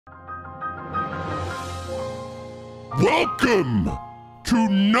Welcome to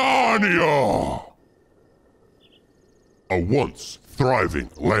Narnia! A once thriving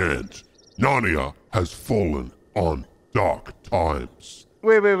land, Narnia has fallen on dark times.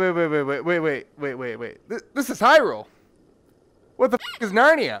 Wait. This is Hyrule. What the f is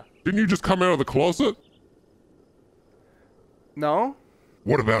Narnia? Didn't you just come out of the closet? No.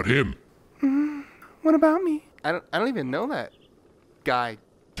 What about him? What about me? I don't even know that guy.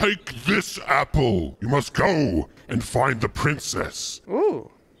 Take this apple! You must go and find the princess.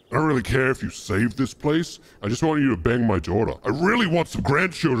 Ooh. I don't really care if you save this place. I just want you to bang my daughter. I really want some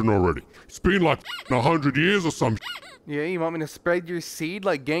grandchildren already. It's been like 100 years or some. Yeah, you want me to spread your seed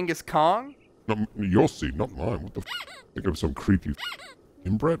like Genghis Khan? No, your seed, not mine. What the think of some creepy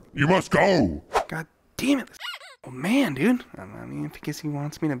inbred? You must go! God damn it. Oh man, dude. I mean, I guess he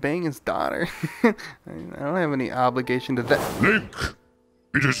wants me to bang his daughter. I don't have any obligation to that. Link!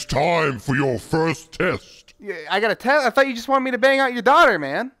 It is time for your first test. Yeah, I gotta tell. I thought you just wanted me to bang out your daughter,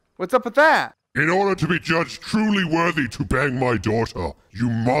 man. What's up with that? In order to be judged truly worthy to bang my daughter, you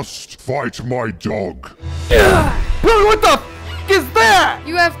must fight my dog. Billy, what the f is that?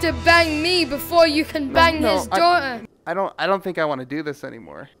 You have to bang me before you can bang his daughter. I don't think I want to do this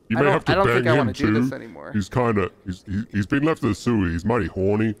anymore. You may have to bang him too. I don't think I want to do this anymore. He's been left to the sewer. He's mighty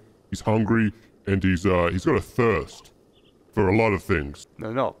horny. He's hungry, and he's got a thirst for a lot of things.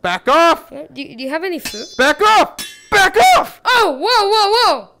 No. Back off! Do you have any food? Back off! Back off! Oh,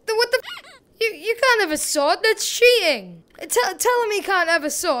 whoa! What the f? You can't have a sword. That's cheating. Tell him he can't have a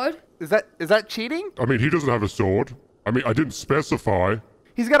sword. Is that cheating? I mean, he doesn't have a sword. I mean, I didn't specify.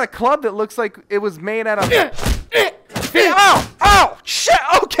 He's got a club that looks like it was made out of... Ow! Shit!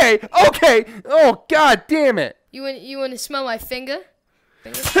 Okay! Oh, god damn it! You want to smell my finger?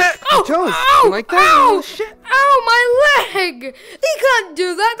 Ow! You like that? Ow! Shit! Ow, my leg! He can't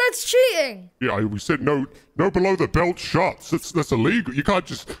do that. That's cheating. Yeah, we said no below the belt shots. That's illegal. You can't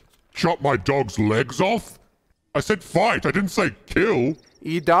just chop my dog's legs off. I said fight. I didn't say kill.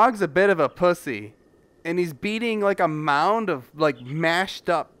 Your dog's a bit of a pussy, and he's beating like a mound of like mashed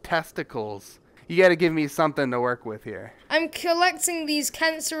up testicles. You gotta give me something to work with here. I'm collecting these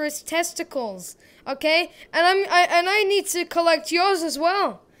cancerous testicles, okay? And I need to collect yours as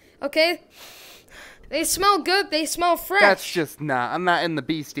well, okay? They smell good. They smell fresh. That's just not. I'm not in the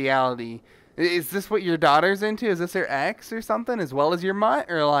bestiality. Is this what your daughter's into? Is this her ex or something, as well as your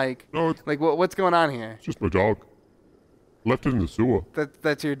mutt, or like? No. Like what's going on here? It's just my dog. Left it in the sewer.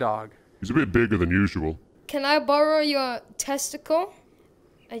 That's your dog. He's a bit bigger than usual. Can I borrow your testicle?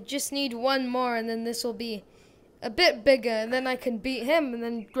 I just need one more, and then this will be a bit bigger, and then I can beat him, and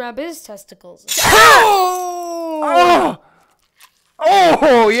then grab his testicles. Oh!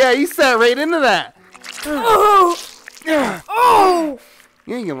 Oh, yeah, you sat right into that. Oh! Oh!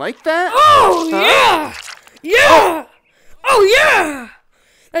 Yeah, you like that? Oh, yeah! Yeah! Oh, yeah!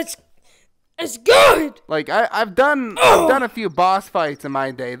 That's good! Like, I've done a few boss fights in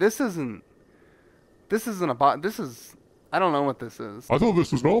my day. This isn't a boss. This is... I don't know what this is. I thought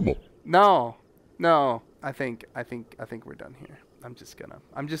this was normal. No. I think we're done here. I'm just gonna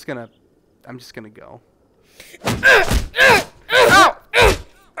go. Ow!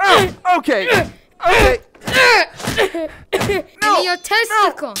 Ow! Okay. Give me your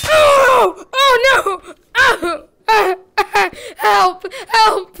testicle. No. Oh no! Oh!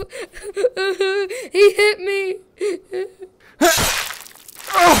 Help! He hit me.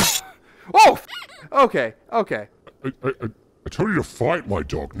 Oh! Okay. I told you to fight my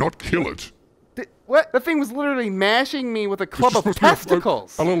dog, not kill it. What? That thing was literally mashing me with a club of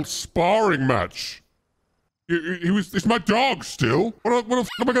testicles. A little sparring match. It's my dog still. What the f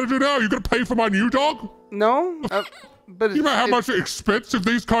am I going to do now? You going to pay for my new dog? No, but you know how much expensive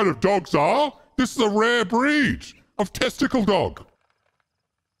these kind of dogs are? This is a rare breed of testicle dog.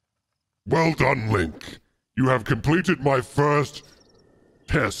 Well done, Link. You have completed my first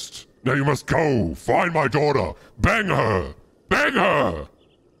test. Now you must go, find my daughter, bang her!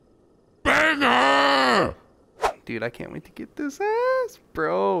 Dude, I can't wait to get this ass,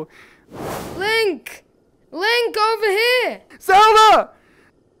 bro. Link, over here. Zelda!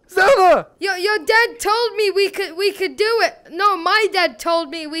 Your dad told me we could do it. No, my dad told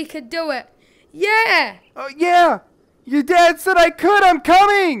me we could do it. Yeah. Oh yeah. Your dad said I could. I'm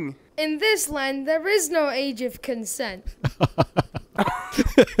coming. In this land, there is no age of consent.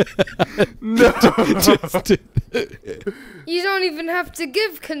 No. You don't even have to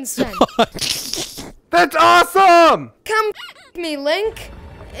give consent. That's awesome! Come with me, Link.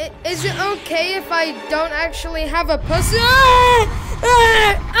 Is it okay if I don't actually have a pussy? No!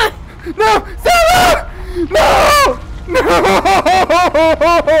 Zelda! No! No!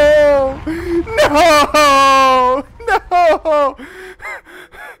 No!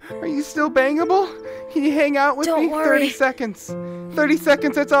 Are you still bangable? Can you hang out with Don't me? worry. 30 seconds. 30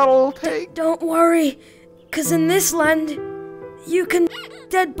 seconds, that's all it'll take. Don't worry, 'cause in this land, you can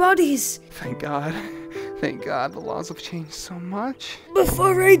dead bodies. Thank God. Thank God the laws have changed so much.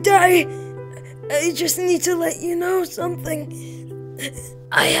 Before I die, I just need to let you know something.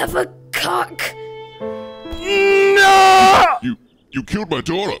 I have a cock. No! You killed my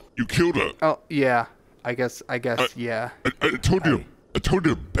daughter. You killed her. Oh, yeah. I guess, yeah. I told you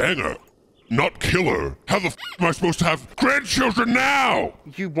to bang her, not kill her. How the f am I supposed to have grandchildren now?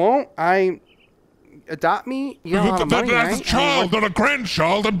 You won't? Adopt me? You don't have money, That's right? a child, not a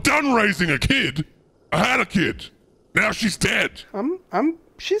grandchild. I'm done raising a kid. I had a kid. Now she's dead.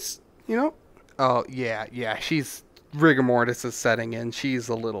 She's, you know. Oh, yeah, she's, rigor mortis is setting in. She's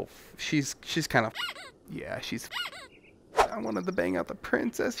a little, she's kind of, yeah, she's, I wanted to bang out the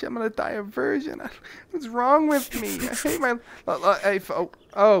princess. I'm gonna die a virgin. What's wrong with me? I hate my,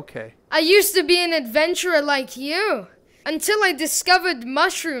 okay. I used to be an adventurer like you. Until I discovered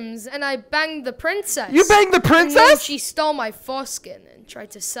mushrooms and I banged the princess. You banged the And then princess? she stole my foreskin and tried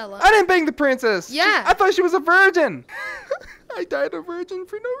to sell her. I didn't bang the princess. Yeah. I thought she was a virgin. I died a virgin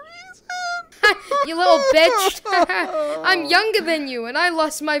for no reason. You little bitch. I'm younger than you and I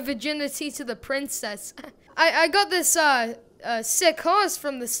lost my virginity to the princess. I got this sick horse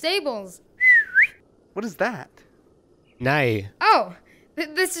from the stables. What is that? Nay. Oh,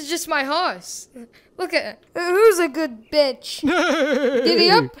 this is just my horse. Look at it. Who's a good bitch?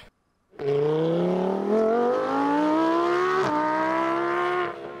 Giddy up.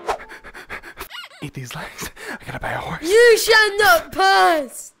 Eat these legs. I gotta buy a horse. You shall not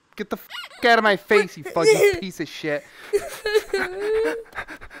pass. Get the out of my face, you fucking piece of shit.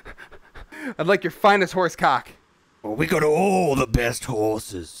 I'd like your finest horse cock. Well, we got all the best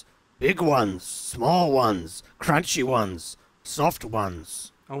horses. Big ones, small ones, crunchy ones, soft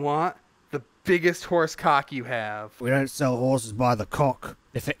ones. I want the biggest horse cock you have. We don't sell horses by the cock.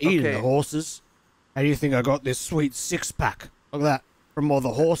 They're for eating Okay. the horses. How do you think I got this sweet six-pack? Look at that. From all the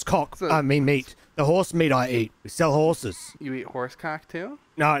horse cock, meat. The horse meat I eat. We sell horses. You eat horse cock too?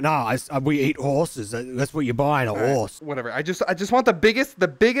 No, we eat horses. That's what you're buying, a horse. Whatever. I just want the biggest.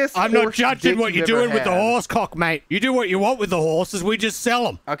 I'm not horse judging dick what you're you've ever doing with the had. horse cock, mate. You do what you want with the horses. We just sell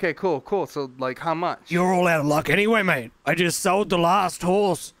them. Okay, cool. So like, how much? You're all out of luck anyway, mate. I just sold the last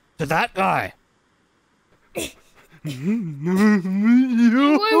horse to that guy. Why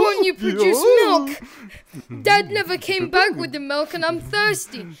won't you produce milk? Dad never came back with the milk and I'm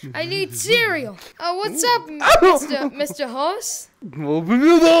thirsty. I need cereal. What's up, Mr. Horse?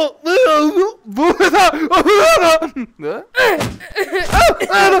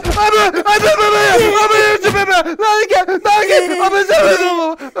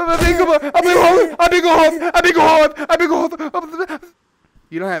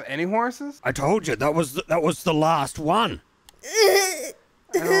 You don't have any horses? I told you that was the last one. I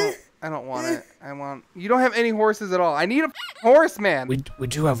don't want it. You don't have any horses at all. I need a horse, man. We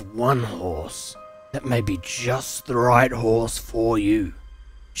do have one horse that may be just the right horse for you.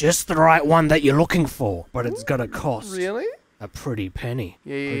 Just the right one that you're looking for, but it's gonna cost Really? a pretty penny.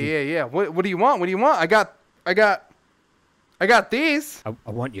 Yeah. What do you want? I got these. I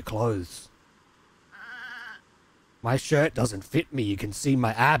want your clothes. My shirt doesn't fit me. You can see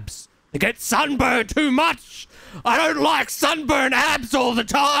my abs. They get sunburned too much. I don't like sunburned abs all the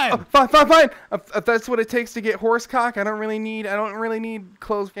time. Fine. If that's what it takes to get horse cock, I don't really need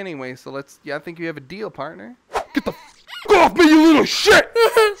clothes anyway. So I think you have a deal, partner. Get the off me, you little shit!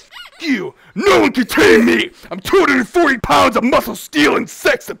 You, no one can tame me. I'm 240 pounds of muscle, steel, and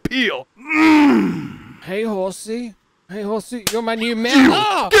sex appeal. Hey, horsey, you're my new man. You,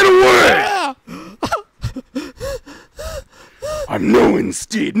 Ah! get away! Ah! I'm no one's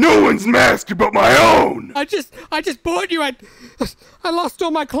steed, no one's master but my own. I just bought you. I lost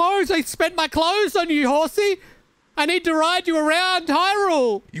all my clothes. I spent my clothes on you, horsey. I need to ride you around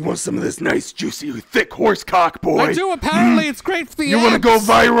Hyrule. You want some of this nice, juicy, thick horse cock, boy? I do. Apparently, it's great for the You want to go abs.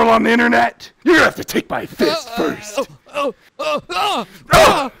 viral on the internet? You're gonna have to take my fist first. No!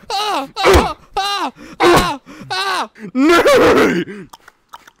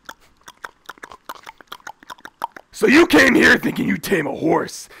 So you came here thinking you'd tame a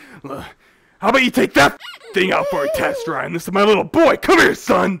horse. How about you take that thing out for a test ride? This is my little boy. Come here,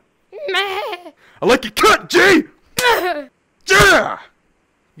 son. I like your cut, G. Yeah.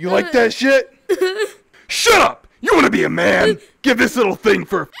 You like that shit? Shut up. You want to be a man? Give this little thing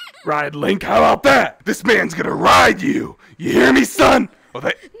for a ride, Link. How about that? This man's gonna ride you. You hear me, son? Oh,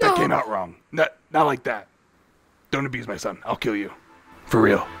 that came out wrong. Not like that. Don't abuse my son. I'll kill you. For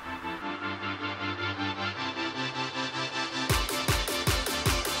real.